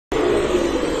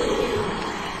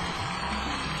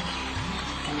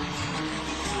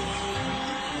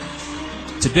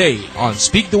today on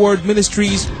Speak the Word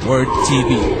Ministries Word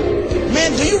TV.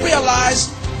 Man, do you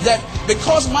realize that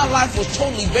because my life was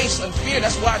totally based on fear,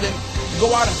 that's why I didn't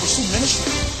go out and pursue ministry?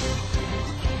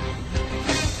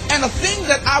 And the thing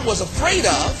that I was afraid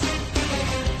of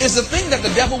is the thing that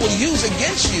the devil will use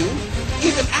against you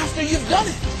even after you've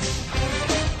done it.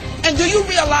 And do you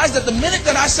realize that the minute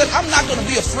that I said, I'm not going to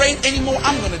be afraid anymore,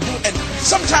 I'm going to do it. And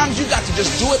sometimes you got to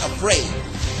just do it afraid.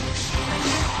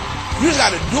 You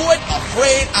got to do it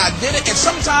afraid. I did it. And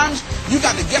sometimes you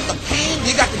got to get the pain,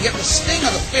 you got to get the sting of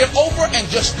the fear over and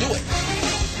just do it.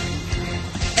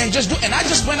 And just do it. And I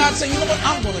just went out and said, you know what?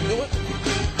 I'm going to do it.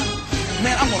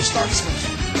 Man, I'm going to start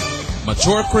speaking.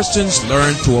 Mature Christians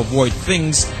learn to avoid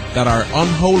things that are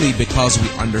unholy because we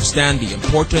understand the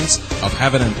importance of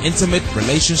having an intimate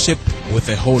relationship with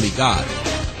a holy God.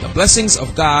 The blessings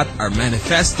of God are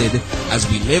manifested as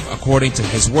we live according to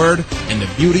His Word and the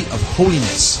beauty of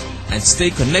holiness, and stay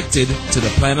connected to the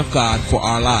plan of God for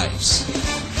our lives.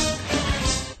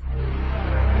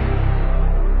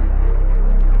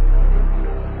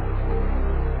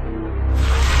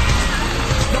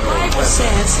 The Bible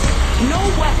says, no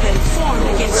weapon formed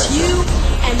against you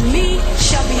and me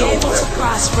shall be able to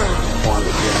prosper.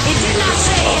 It did not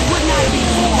say it would not be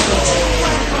formed.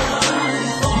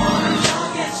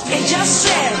 It just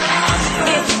said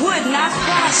it would not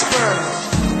prosper.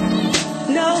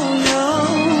 No, no.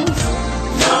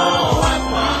 No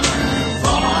weapon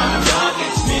formed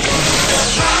against me.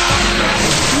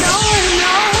 No,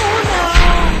 no, no.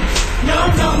 No,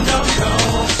 no, no, no.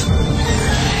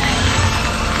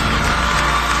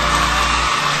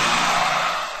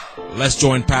 Let's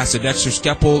join Pastor Dexter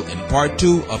Skeppel in part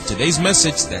 2 of today's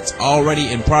message that's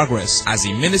already in progress as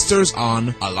he ministers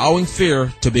on allowing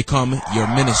fear to become your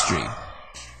ministry.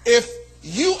 If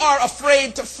you are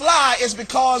afraid to fly, it's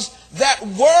because that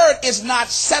word is not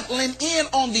settling in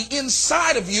on the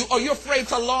inside of you, or you're afraid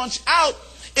to launch out.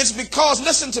 It's because,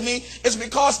 listen to me, it's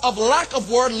because of lack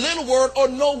of word, little word, or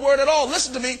no word at all.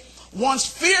 Listen to me. Once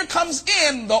fear comes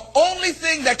in, the only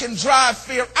thing that can drive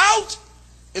fear out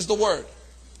is the word.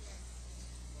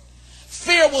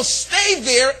 Fear will stay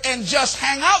there and just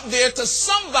hang out there till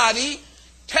somebody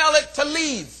tell it to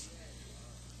leave.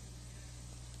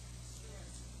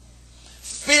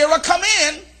 Fear will come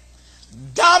in,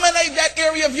 dominate that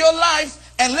area of your life,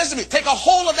 and listen to me, take a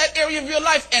hold of that area of your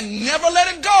life and never let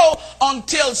it go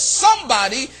until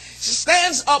somebody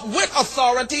stands up with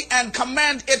authority and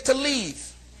command it to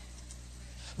leave.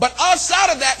 But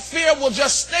outside of that, fear will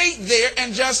just stay there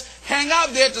and just hang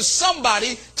out there till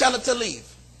somebody tell it to leave.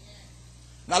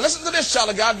 Now listen to this,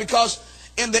 child of God, because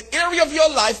in the area of your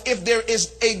life, if there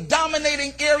is a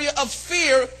dominating area of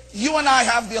fear, you and I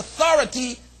have the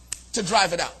authority to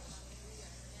drive it out.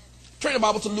 Turn the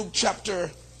Bible to Luke chapter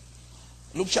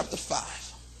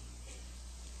 5.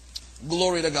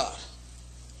 Glory to God.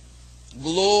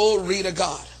 Glory to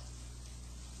God.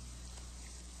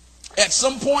 At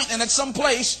some point and at some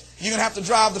place, you're going to have to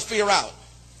drive the fear out.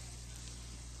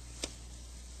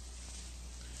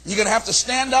 You're going to have to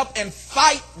stand up and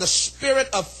fight the spirit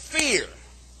of fear.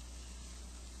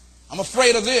 I'm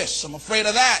afraid of this. I'm afraid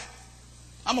of that.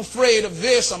 I'm afraid of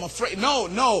this. I'm afraid. No,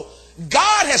 no.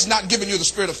 God has not given you the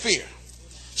spirit of fear.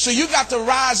 So you got to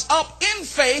rise up in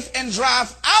faith and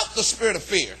drive out the spirit of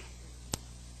fear.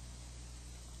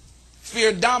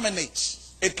 Fear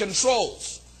dominates. It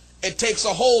controls. It takes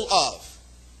a hold of.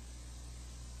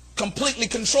 Completely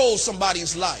controls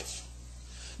somebody's life.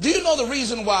 Do you know the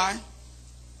reason why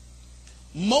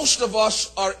most of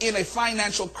us are in a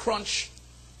financial crunch?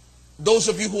 Those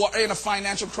of you who are in a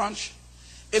financial crunch,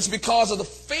 it's because of the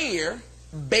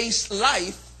fear-based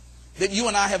life that you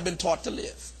and I have been taught to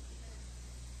live.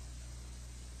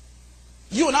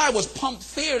 You and I was pumped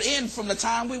fear in from the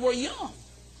time we were young.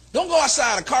 Don't go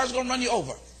outside, a car's going to run you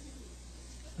over.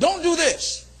 Don't do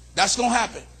this, that's going to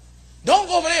happen. Don't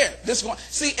go over there, this is going to...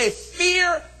 See, a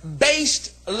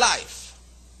fear-based life.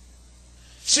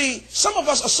 See, some of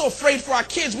us are so afraid for our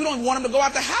kids, we don't even want them to go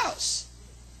out the house.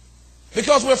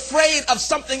 Because we're afraid of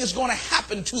something is going to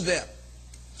happen to them.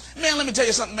 Man, let me tell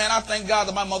you something, man. I thank God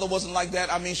that my mother wasn't like that.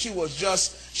 I mean, she was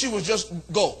just go, just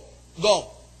go.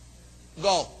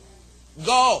 Go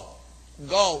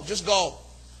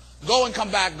and come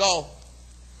back, go.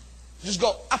 Just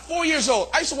go. At 4 years old,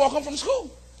 I used to walk home from school.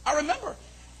 I remember.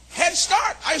 Head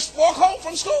Start, I used to walk home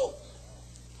from school.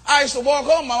 I used to walk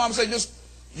home. My mom said, just,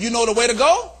 you know the way to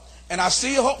go? And I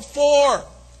see you home.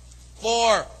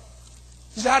 4.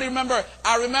 She said, how do you remember?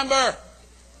 I remember.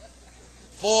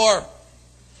 4.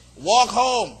 Walk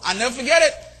home. I never forget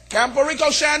it. Campo Rico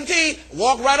Shanty.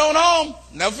 Walk right on home.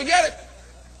 Never forget it.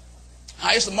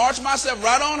 I used to march myself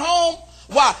right on home.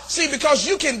 Why? See, because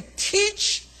you can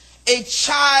teach a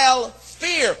child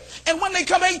fear. And when they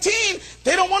come 18,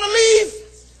 they don't want to leave.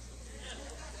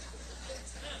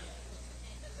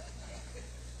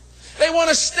 They want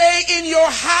to stay in your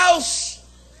house.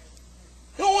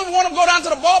 You don't even want to go down to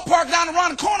the ballpark down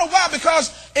around the corner. Why?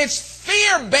 Because it's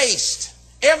fear-based.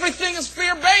 Everything is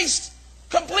fear-based.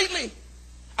 Completely.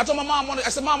 I told my mom, I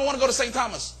said, Mom, I want to go to St.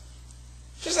 Thomas.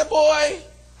 She said, boy.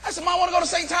 I said, Mom, I want to go to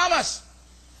St. Thomas.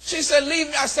 She said, leave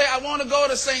me. I said, I want to go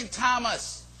to St.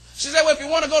 Thomas. She said, well, if you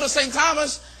want to go to St.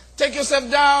 Thomas, take yourself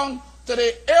down to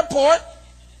the airport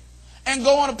and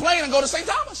go on a plane and go to St.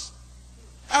 Thomas.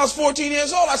 I was 14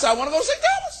 years old. I said, I want to go to St.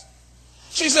 Thomas.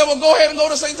 She said, well, go ahead and go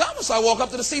to St. Thomas. So I walk up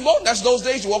to the Seaboard. That's those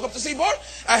days you walk up to the Seaboard.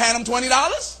 I had them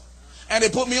 $20, and they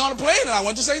put me on a plane, and I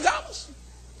went to St. Thomas.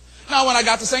 Now, when I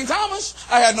got to St. Thomas,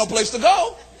 I had no place to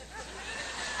go.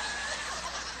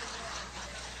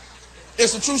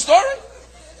 It's a true story.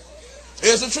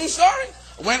 It's a true story.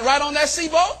 Went right on that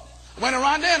Seaboard. Went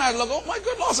around there, and I looked, oh, my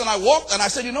good Lord. And I walked, and I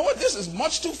said, you know what? This is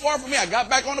much too far for me. I got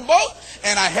back on the boat,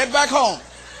 and I head back home.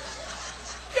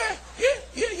 Yeah.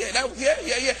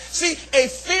 See, a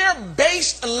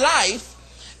fear-based life,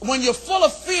 when you're full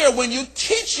of fear, when you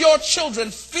teach your children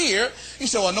fear, you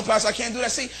say, well, no, Pastor, I can't do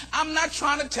that. See, I'm not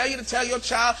trying to tell you to tell your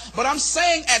child, but I'm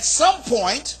saying at some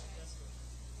point,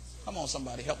 come on,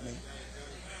 somebody, help me.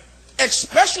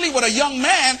 Especially with a young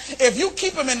man, if you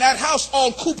keep him in that house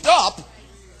all cooped up,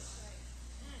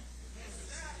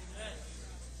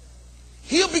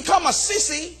 he'll become a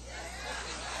sissy.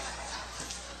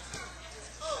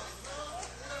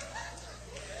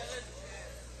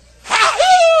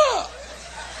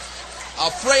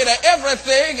 Afraid of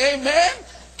everything, amen.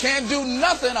 Can't do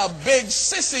nothing. A big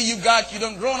sissy you got. You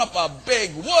done grown up a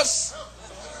big wuss.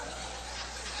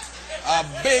 A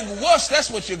big wuss, that's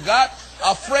what you got.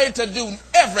 Afraid to do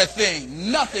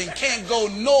everything. Nothing. Can't go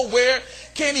nowhere.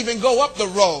 Can't even go up the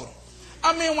road.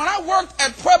 I mean, when I worked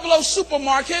at Pueblo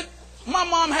Supermarket, my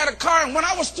mom had a car, and when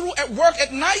I was through at work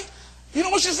at night, you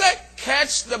know what she said?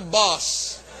 Catch the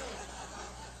bus.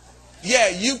 Yeah,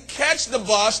 you catch the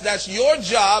bus. That's your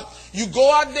job. You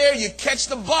go out there, you catch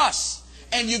the bus,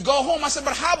 and you go home. I said,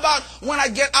 but how about when I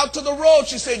get out to the road?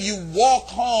 She said, you walk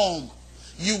home.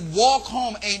 You walk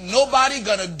home. Ain't nobody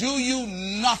gonna do you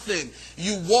nothing.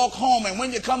 You walk home, and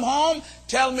when you come home,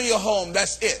 tell me you're home.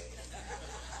 That's it.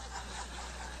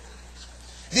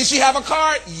 Did she have a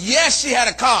car? Yes, she had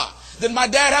a car. Did my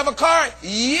dad have a car?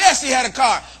 Yes, he had a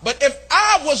car. But if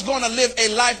I was going to live a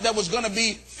life that was going to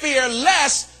be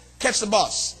fearless, catch the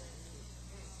bus.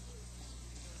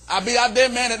 I'll be out there,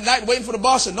 man, at night waiting for the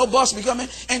bus, and no bus be coming.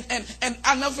 And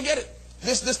I'll never forget it.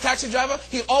 This taxi driver,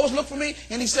 he always looked for me,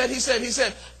 and he said,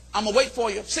 I'm going to wait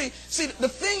for you. See, the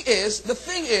thing is,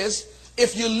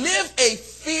 if you live a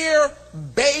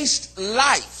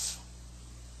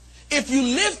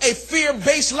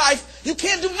fear-based life, you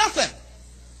can't do nothing.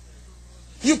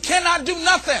 You cannot do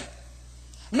nothing.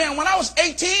 Man, when I was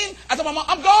 18, I told my mom,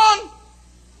 I'm gone.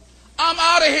 I'm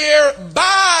out of here.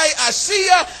 Bye. I see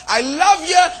ya. I love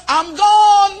you. I'm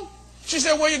gone. She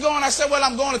said, where you going? I said, well,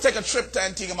 I'm going to take a trip to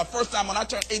Antigua. My first time when I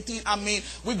turned 18,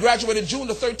 we graduated June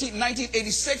the 13th,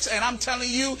 1986. And I'm telling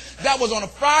you, that was on a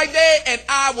Friday, and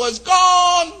I was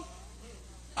gone.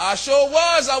 I sure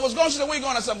was. I was going. She said, where you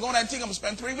going? I said, I'm going to Antigua. I'm going to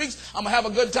spend 3 weeks. I'm going to have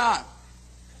a good time.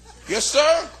 Yes,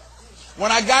 sir. When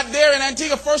I got there in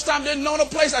Antigua, first time, didn't know no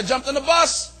place. I jumped in the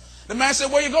bus. The man said,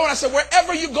 where you going? I said,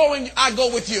 wherever you going, I go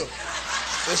with you.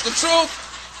 It's the truth.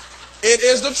 It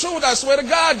is the truth. I swear to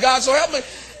God, God, so help me.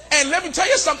 And let me tell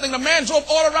you something. The man drove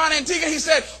all around Antigua. He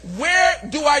said, where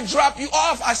do I drop you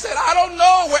off? I said, I don't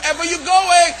know. Wherever you're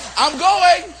going, I'm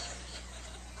going.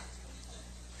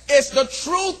 It's the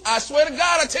truth. I swear to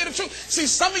God, I tell you the truth. See,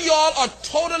 some of y'all are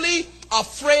totally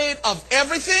afraid of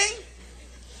everything.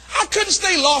 I couldn't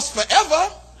stay lost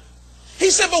forever. He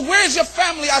said, but where's your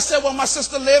family? I said, well, my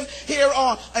sister lived here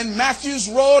in Matthews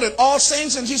Road at All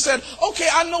Saints. And he said, okay,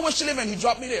 I know where she lived. And he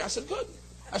dropped me there. I said, good.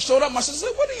 I showed up. My sister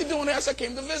said, what are you doing there? I said, I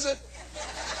came to visit.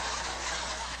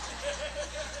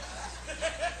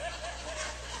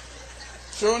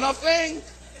 Sure enough thing.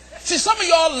 See, some of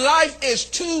y'all life is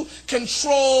too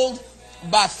controlled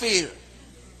by fear.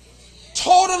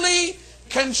 Totally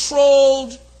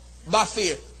controlled by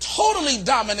fear. Totally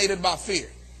dominated by fear.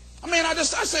 I mean, I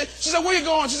said, she said, where you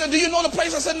going? She said, do you know the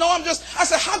place? I said, no, I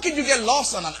said, how can you get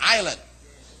lost on an island?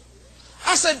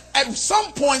 I said, at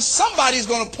some point, somebody's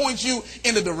going to point you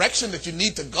in the direction that you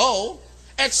need to go.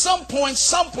 At some point,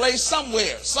 someplace,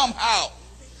 somewhere, somehow.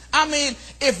 I mean,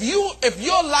 if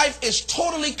your life is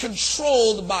totally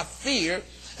controlled by fear,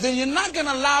 then you're not going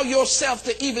to allow yourself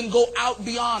to even go out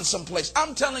beyond someplace.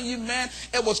 I'm telling you, man,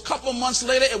 it was a couple months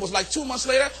later. It was like 2 months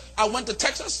later. I went to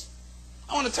Texas.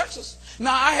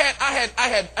 Now, I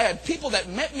had people that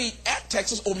met me at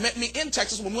Texas or met me in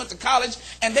Texas when we went to college,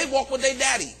 and they walked with their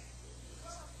daddy.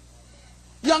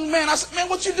 Young man, I said, man,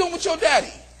 what you doing with your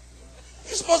daddy?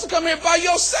 You're supposed to come here by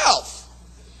yourself.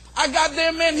 I got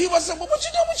there, man. He was saying, well, what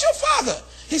you doing with your father?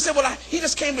 He said, well, he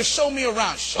just came to show me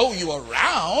around. Show you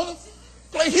around?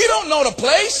 He don't know the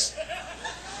place.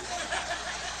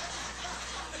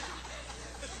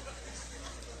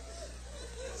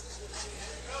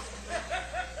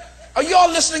 Are y'all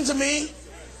listening to me?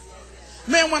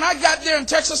 Man, when I got there in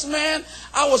Texas, man,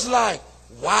 I was like,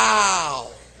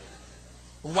 wow.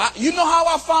 You know how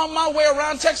I found my way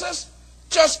around Texas?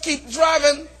 Just keep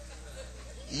driving.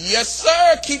 Yes,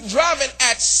 sir. Keep driving.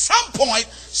 At some point,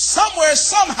 somewhere,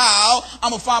 somehow,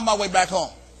 I'm going to find my way back home.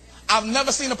 I've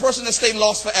never seen a person that stayed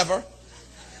lost forever.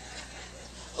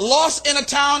 Lost in a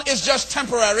town is just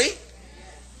temporary.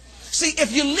 See,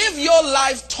 if you live your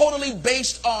life totally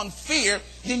based on fear,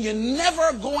 then you're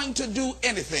never going to do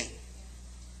anything.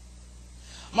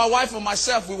 My wife and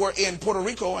myself, we were in Puerto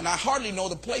Rico, and I hardly know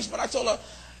the place, but I told her,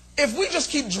 if we just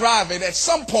keep driving, at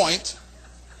some point,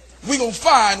 we're going to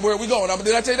find where we're going.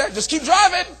 Did I tell you that? Just keep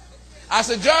driving. I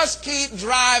said, just keep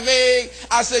driving.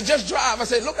 I said, just drive. I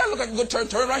said, look, that looks like a good turn.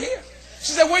 Turn right here.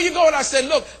 She said, where are you going? I said,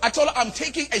 look, I told her I'm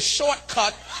taking a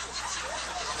shortcut.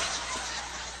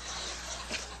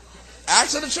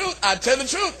 Ask her the truth. I tell the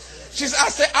truth. She said, I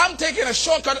said, I'm taking a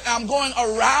shortcut and I'm going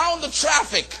around the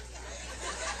traffic.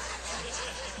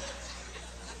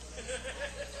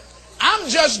 I'm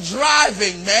just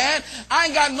driving, man. I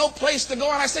ain't got no place to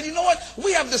go. And I said, you know what?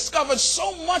 We have discovered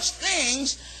so much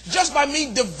things just by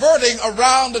me diverting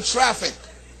around the traffic.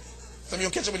 Some of you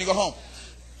will catch it when you go home.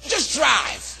 Just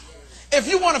drive. If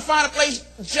you want to find a place,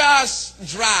 just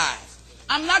drive.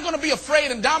 I'm not going to be afraid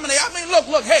and dominate. I mean,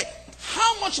 look, hey,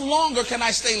 how much longer can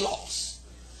I stay lost?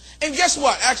 And guess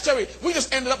what? Ask Terry, we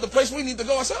just ended up the place we need to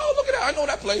go. I said, oh, look at that. I know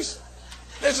that place.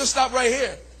 Let's just stop right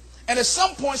here. And at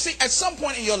some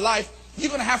point in your life, you're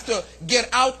going to have to get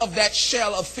out of that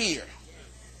shell of fear.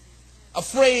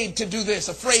 Afraid to do this,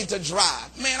 afraid to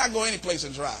drive. Man, I go any place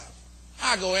and drive.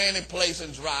 I go any place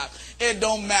and drive. It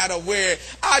don't matter where.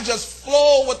 I just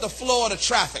flow with the flow of the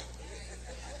traffic.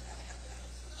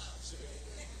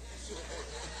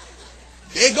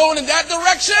 They're going in that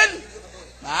direction.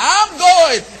 I'm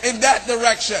going in that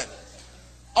direction.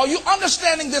 Are you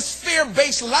understanding this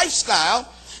fear-based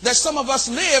lifestyle that some of us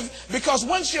live? Because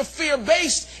once you're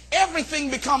fear-based, everything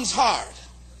becomes hard.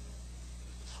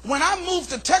 When I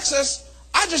moved to Texas,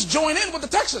 I just joined in with the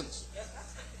Texans.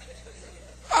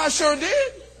 I sure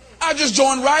did. I just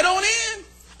joined right on in.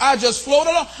 I just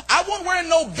floated along. I wasn't wearing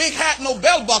no big hat, no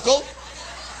belt buckle.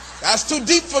 That's too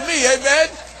deep for me, amen.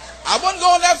 I wasn't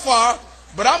going that far,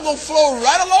 but I'm going to flow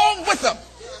right along with them.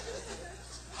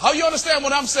 How you understand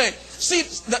what I'm saying? See,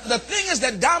 the thing is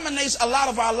that dominates a lot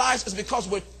of our lives is because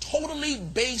we're totally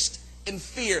based in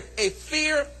fear. A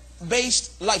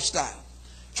fear-based lifestyle.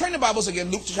 Turn the Bibles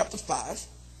again, Luke chapter 5.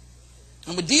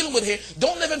 And we're dealing with here,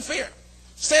 don't live in fear.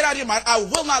 Say it out of your mind. I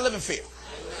will not live in fear.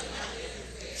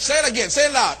 Say it again. Say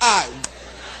it loud.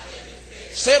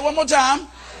 Say it one more time.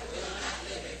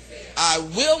 I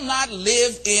will not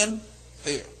live in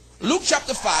fear. Luke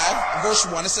chapter 5, verse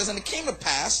 1, it says, and it came to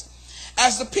pass,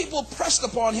 as the people pressed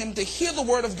upon him to hear the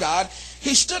word of God,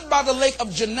 he stood by the lake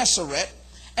of Gennesaret,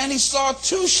 and he saw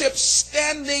two ships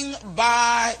standing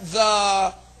by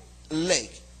the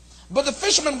lake. But the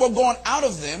fishermen were gone out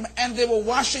of them, and they were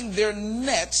washing their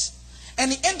nets.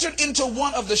 And he entered into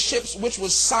one of the ships, which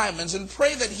was Simon's, and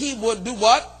prayed that he would do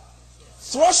what?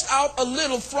 Thrust out a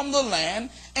little from the land.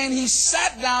 And he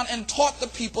sat down and taught the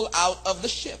people out of the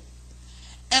ship.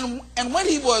 And when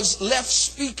he was left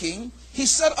speaking, he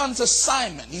said unto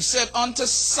Simon,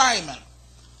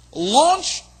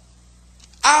 launch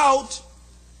out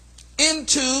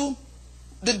into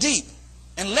the deep,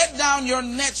 and let down your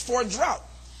nets for a draught.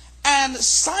 And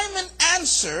Simon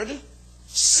answered,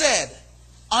 said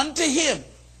unto him,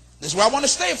 this is where I want to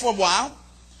stay for a while,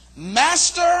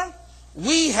 Master,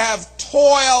 we have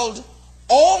toiled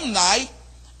all night,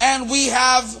 and we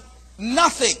have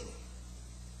nothing.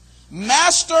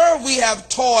 Master, we have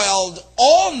toiled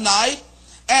all night,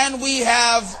 and we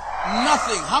have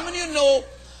nothing. How many of you know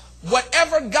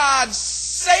whatever God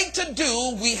say to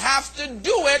do, we have to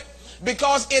do it,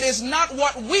 because it is not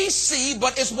what we see,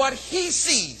 but it's what he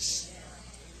sees.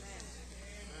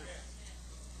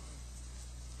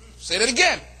 Say that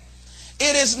again.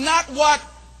 It is not what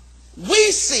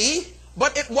we see,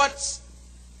 but it's what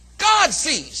God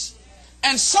sees.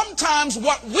 And sometimes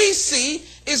what we see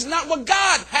is not what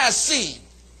God has seen.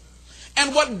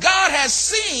 And what God has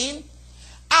seen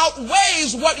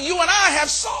outweighs what you and I have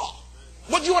saw.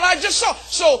 What you and I just saw.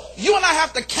 So you and I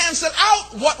have to cancel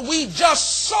out what we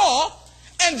just saw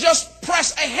and just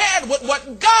press ahead with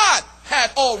what God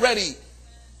had already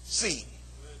seen.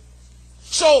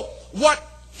 So what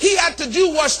he had to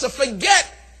do was to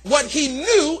forget what he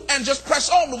knew and just press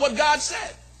on to what God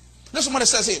said. Listen what it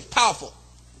says here. Powerful.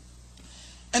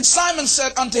 And Simon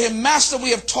said unto him, Master,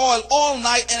 we have toiled all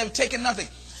night and have taken nothing.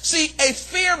 See, a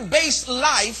fear-based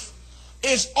life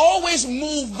is always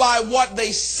moved by what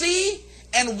they see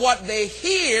and what they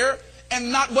hear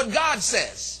and not what God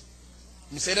says.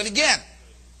 Let me say that again.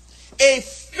 A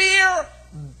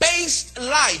fear-based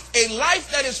life, a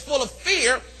life that is full of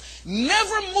fear,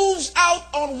 never moves out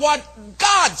on what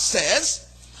God says.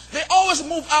 They always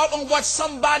move out on what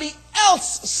somebody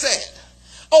else said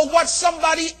or what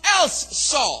somebody else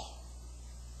saw.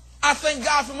 I thank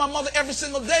God for my mother every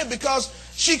single day because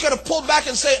she could have pulled back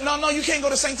and said, no, you can't go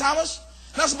to St. Thomas.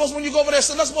 Not supposed when you go over there,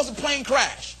 so not supposed to plane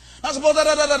crash. Not supposed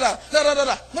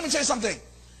da-da-da-da-da. Let me tell you something.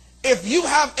 If you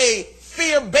have a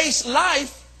fear-based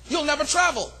life, you'll never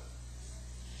travel.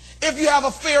 If you have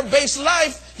a fear-based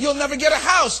life, you'll never get a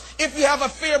house. If you have a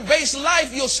fear-based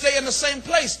life, you'll stay in the same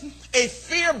place. A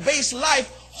fear-based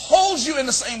life holds you in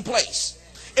the same place.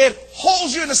 It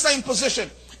holds you in the same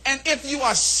position. And if you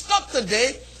are stuck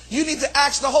today, you need to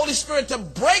ask the Holy Spirit to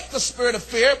break the spirit of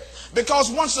fear,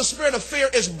 because once the spirit of fear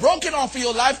is broken off of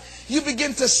your life, you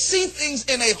begin to see things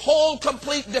in a whole,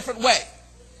 complete different way.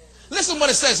 Listen what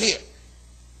it says here.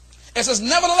 It says,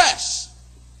 nevertheless,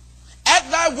 at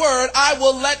thy word I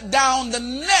will let down the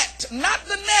net, not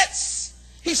the nets.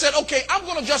 He said, okay, I'm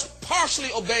going to just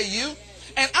partially obey you,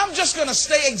 and I'm just going to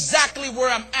stay exactly where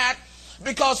I'm at,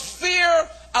 because fear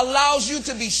allows you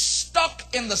to be stuck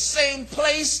in the same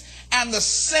place and the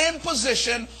same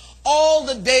position all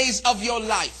the days of your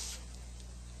life.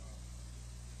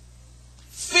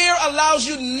 Fear allows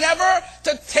you never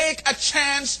to take a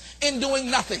chance in doing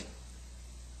nothing.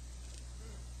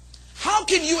 How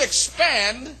can you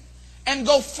expand and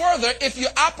go further if you're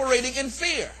operating in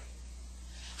fear?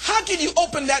 How can you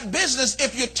open that business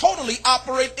if you totally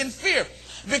operate in fear?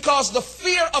 Because the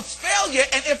fear of failure,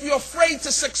 and if you're afraid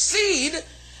to succeed,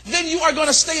 then you are going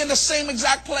to stay in the same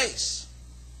exact place.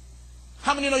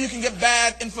 How many know you can get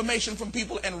bad information from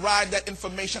people and ride that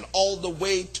information all the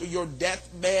way to your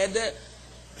deathbed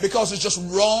because it's just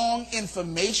wrong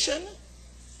information?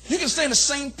 You can stay in the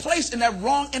same place in that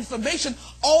wrong information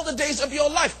all the days of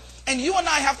your life. And you and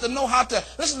I have to know how to,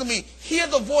 listen to me, hear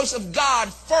the voice of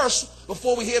God first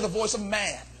before we hear the voice of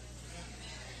man.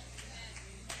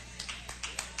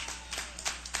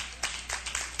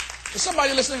 Is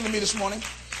somebody listening to me this morning?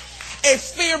 A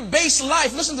fear-based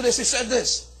life. Listen to this. He said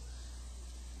this.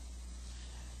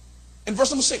 In verse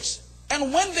number 6.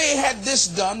 And when they had this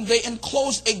done, they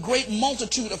enclosed a great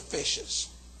multitude of fishes.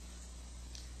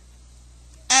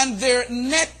 And their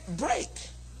net brake.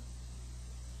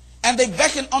 And they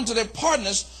beckoned unto their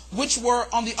partners, which were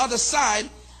on the other side,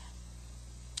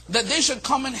 that they should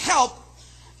come and help.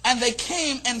 And they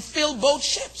came and filled both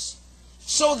ships,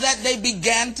 so that they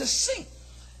began to sink.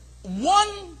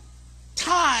 One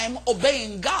time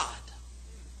obeying God.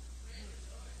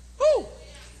 Woo.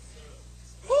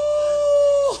 Woo.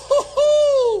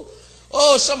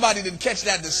 Oh, somebody didn't catch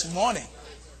that this morning.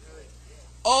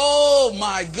 Oh,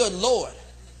 my good Lord.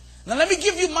 Now, let me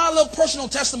give you my little personal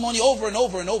testimony over and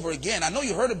over and over again. I know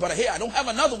you heard it, but hey, I don't have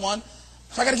another one,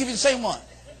 so I got to give you the same one.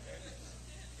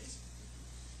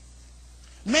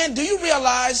 Man, do you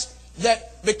realize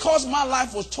that because my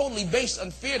life was totally based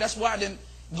on fear, that's why I didn't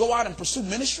go out and pursue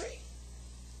ministry?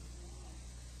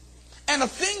 And the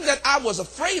thing that I was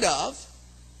afraid of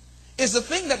is the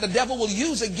thing that the devil will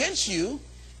use against you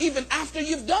even after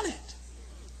you've done it.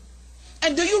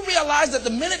 And do you realize that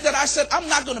the minute that I said, I'm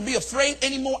not going to be afraid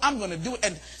anymore, I'm going to do it.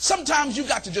 And sometimes you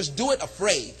got to just do it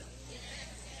afraid.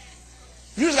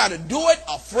 You just got to do it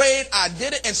afraid. I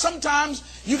did it. And sometimes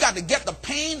you got to get the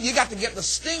pain, you got to get the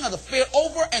sting of the fear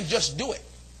over and just do it.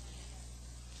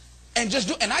 And just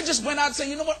do it. And I just went out and said,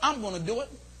 you know what? I'm going to do it.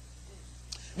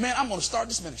 Man, I'm going to start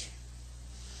this ministry.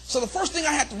 So the first thing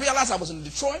I had to realize, I was in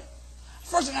Detroit.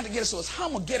 First thing I had to get is how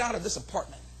I'm going to get out of this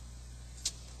apartment.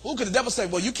 Who could the devil say,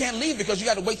 well, you can't leave because you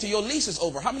got to wait till your lease is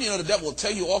over? How many of you know the devil will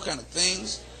tell you all kind of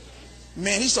things?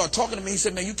 Man, he started talking to me. He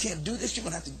said, man, you can't do this. You're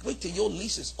going to have to wait till your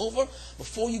lease is over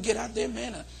before you get out there,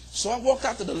 man. So I walked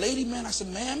out to the lady, man. I said,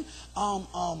 ma'am,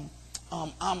 I'm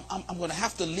going to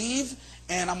have to leave,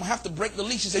 and I'm going to have to break the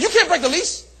lease. She said, you can't break the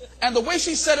lease. And the way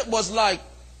she said it was like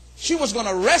she was going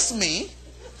to arrest me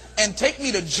and take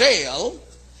me to jail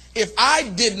if I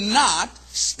did not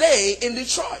stay in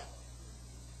Detroit.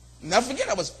 Never forget,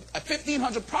 I was at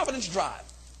 1500 Providence Drive.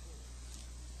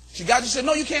 She said,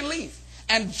 no, you can't leave.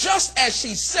 And just as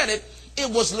she said it, it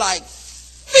was like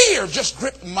fear just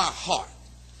gripped my heart.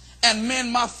 And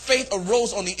man, my faith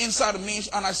arose on the inside of me.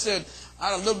 And I said,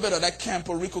 a little bit of that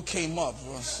Campo Rico came up.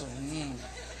 I said,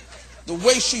 The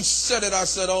way she said it, I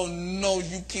said, oh no,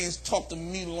 you can't talk to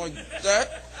me like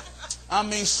that. I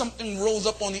mean, something rose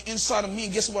up on the inside of me.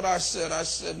 And guess what I said? I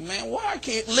said, man, why I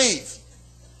can't leave?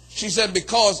 She said,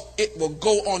 because it will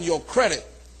go on your credit.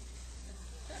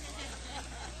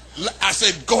 I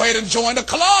said, go ahead and join the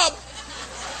club.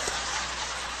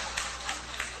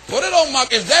 Put it on my,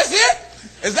 is that it?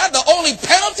 Is that the only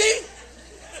penalty?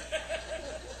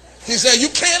 She said, you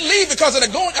can't leave because of the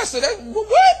going. I said,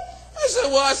 what? I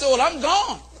said, well, I'm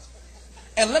gone.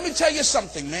 And let me tell you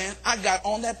something, man. I got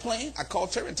on that plane. I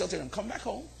called Terry and told Terry, I'm coming back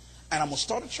home and I'm going to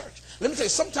start a church. Let me tell you,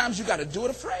 sometimes you got to do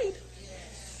it afraid.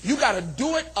 You got to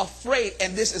do it afraid.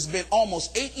 And this has been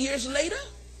almost 8 years later.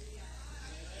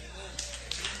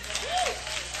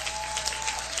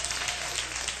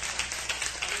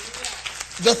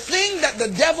 The thing that the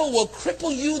devil will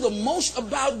cripple you the most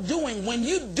about doing, when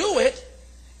you do it,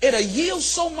 it'll yield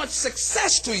so much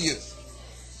success to you.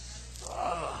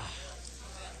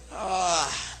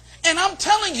 And I'm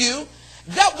telling you,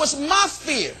 that was my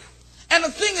fear. And the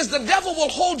thing is, the devil will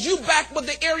hold you back with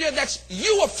the area that's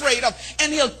you afraid of,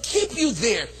 and he'll keep you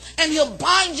there, and he'll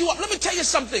bind you up. Let me tell you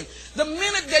something. The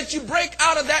minute that you break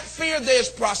out of that fear, there's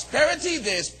prosperity,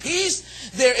 there's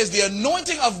peace, there is the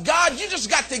anointing of God. You just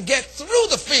got to get through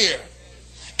the fear.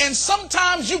 And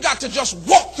sometimes you got to just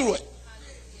walk through it.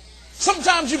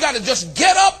 Sometimes you got to just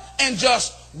get up and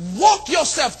just walk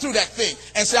yourself through that thing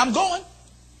and say, I'm going.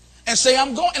 And say,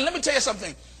 I'm going. And let me tell you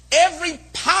something. Every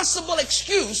possible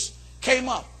excuse came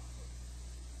up.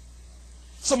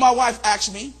 So my wife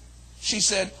asked me, she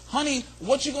said, honey,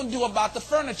 what you going to do about the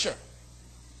furniture?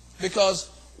 Because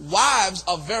wives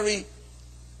are very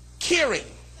caring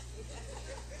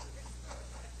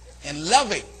and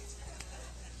loving.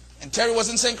 And Terry was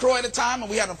in St. Croix at the time, and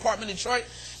we had an apartment in Detroit.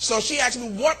 So she asked me,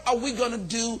 what are we going to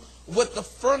do with the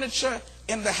furniture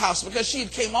in the house? Because she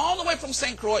had came all the way from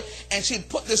St. Croix, and she had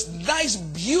put this nice,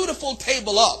 beautiful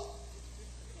table up.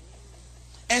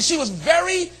 And she was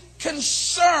very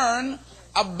concerned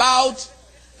about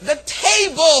the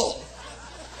table.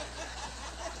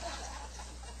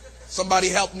 Somebody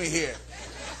help me here.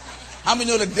 How many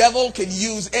know the devil can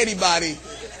use anybody?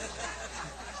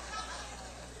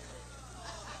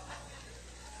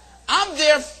 I'm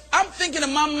there, I'm thinking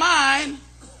in my mind,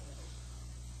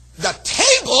 the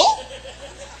table?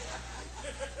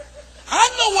 I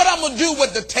know what I'm going to do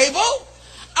with the table.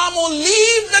 I'm going to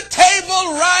leave the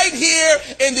table right here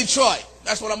in Detroit.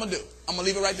 That's what I'm going to do. I'm going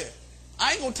to leave it right there.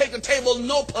 I ain't going to take the table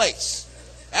no place.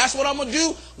 That's what I'm going to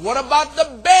do. What about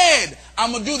the bed?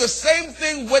 I'm going to do the same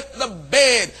thing with the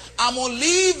bed. I'm going to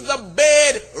leave the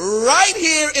bed right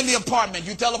here in the apartment.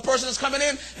 You tell a person that's coming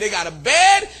in, they got a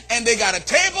bed, and they got a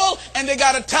table, and they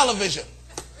got a television.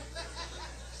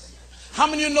 How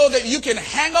many of you know that you can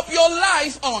hang up your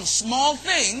life on small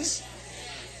things?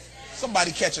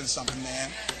 Somebody catching something, man.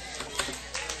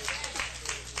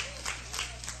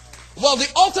 Well, the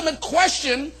ultimate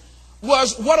question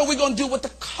was, what are we going to do with the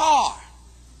car?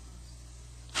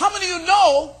 How many of you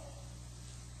know,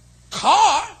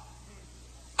 car,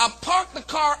 I parked the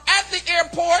car at the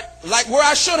airport, like where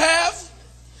I should have.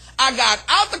 I got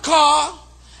out the car,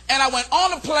 and I went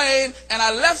on the plane, and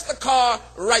I left the car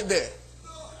right there.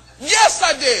 Yes,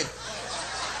 I did.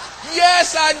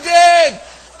 Yes, I did.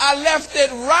 I left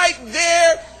it right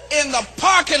there in the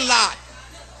parking lot.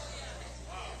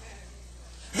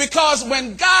 Because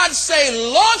when God say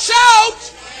launch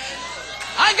out,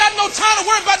 I ain't got no time to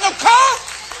worry about no car.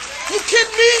 You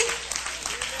kidding me?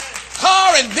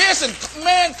 Car and this and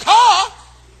man, car.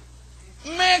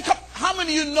 Man, how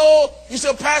many of you know, you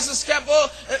say, Pastor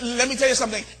Scapper, let me tell you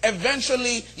something.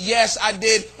 Eventually, yes, I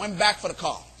did, went back for the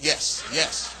car. Yes,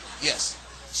 yes, yes.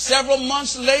 Several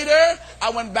months later, I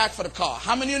went back for the car.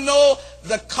 How many of you know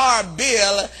the car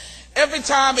bill, every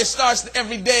time it starts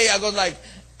every day, I go like,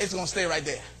 it's going to stay right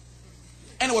there.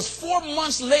 And it was 4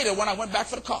 months later when I went back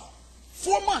for the car.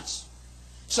 4 months.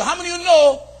 So how many of you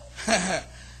know,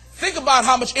 think about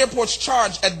how much airports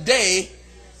charge a day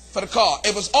for the car.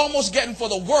 It was almost getting for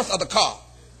the worth of the car.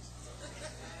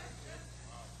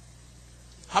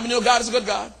 How many know God is a good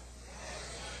God?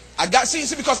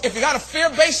 See, because if you got a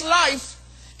fear-based life,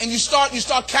 and you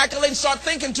start calculating, start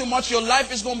thinking too much, your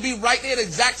life is going to be right there, the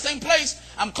exact same place.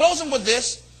 I'm closing with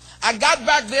this. I got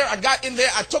back there, I got in there,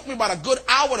 it took me about a good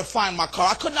hour to find my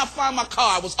car. I could not find my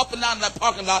car. I was up and down in that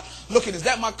parking lot looking, is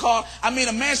that my car? I mean,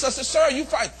 a man said, sir, you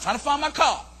trying to find my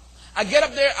car. I get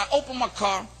up there, I open my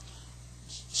car,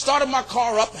 started my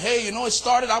car up. Hey, you know, it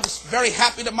started. I was very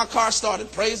happy that my car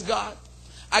started. Praise God.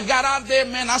 I got out there,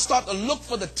 man, I started to look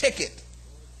for the ticket.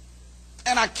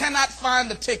 And I cannot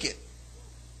find the ticket.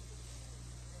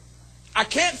 I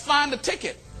can't find the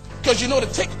ticket. Because you know the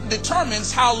ticket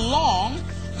determines how long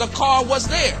the car was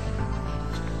there.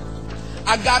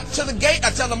 I got to the gate.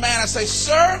 I tell the man, I say,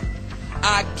 sir,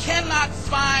 I cannot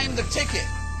find the ticket.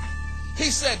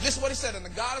 He said, this is what he said, and the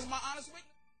God is my honest witness.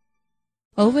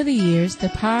 Over the years, the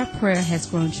power of prayer has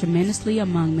grown tremendously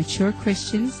among mature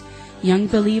Christians, young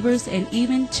believers, and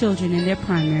even children in their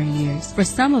primary years. For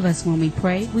some of us, when we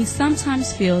pray, we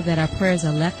sometimes feel that our prayers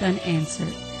are left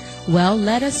unanswered. Well,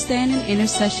 let us stand in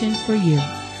intercession for you.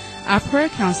 Our prayer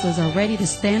counselors are ready to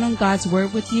stand on God's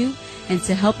word with you and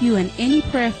to help you in any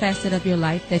prayer facet of your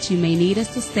life that you may need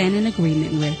us to stand in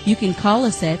agreement with. You can call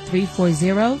us at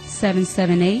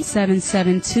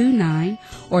 340-778-7729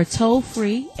 or toll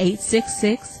free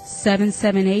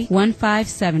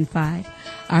 866-778-1575.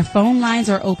 Our phone lines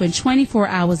are open 24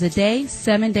 hours a day,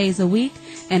 7 days a week,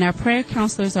 and our prayer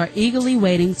counselors are eagerly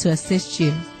waiting to assist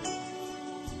you.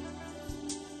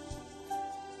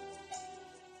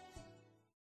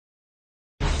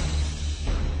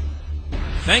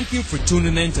 Thank you for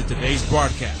tuning in to today's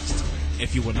broadcast.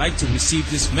 If you would like to receive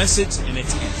this message in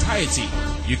its entirety,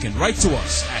 you can write to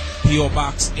us at P.O.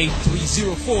 Box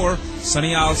 8304,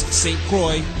 Sunny Isles, St.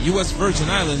 Croix, U.S. Virgin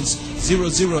Islands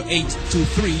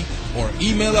 00823, or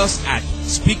email us at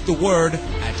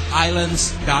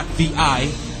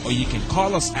speaktheword@islands.vi, or you can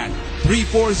call us at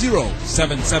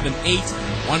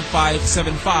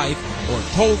 340-778-1575 or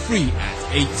toll free at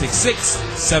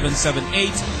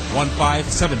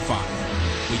 866-778-1575.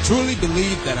 We truly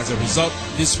believe that as a result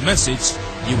of this message,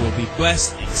 you will be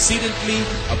blessed exceedingly,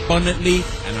 abundantly,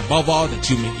 and above all that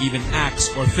you may even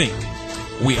ask or think.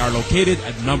 We are located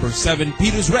at number 7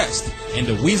 Peters Rest in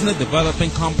the Wiesner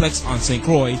Development Complex on St.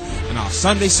 Croix, and our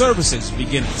Sunday services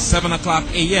begin at 7 o'clock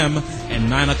a.m. and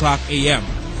 9 o'clock a.m.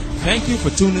 Thank you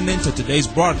for tuning in to today's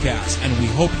broadcast, and we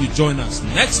hope you join us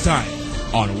next time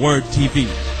on Word TV.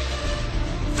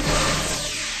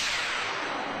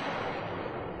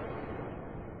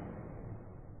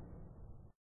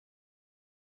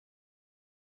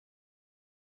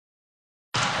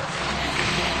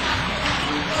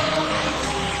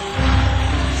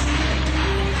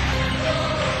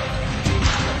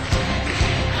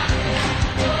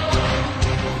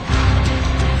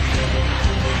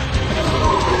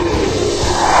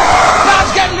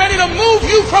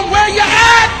 From where you're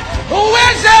at, who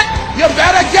is it? You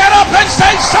better get up and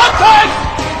say something.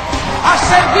 I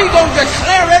said we gonna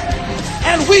declare it,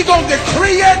 and we gonna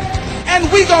decree it, and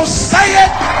we gonna say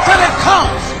it till it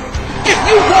comes. If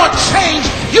you want change,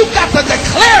 you got to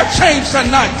declare change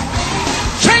tonight.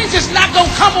 Change is not gonna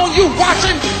come on you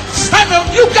watching.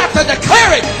 You got to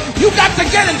declare it. You got to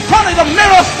get in front of the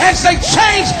mirror and say,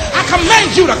 change, I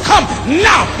command you to come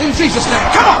now in Jesus'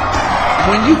 name. Come on.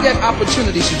 When you get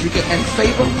opportunities that you get and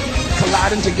favor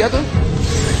colliding together,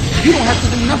 you don't have to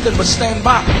do nothing but stand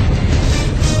by.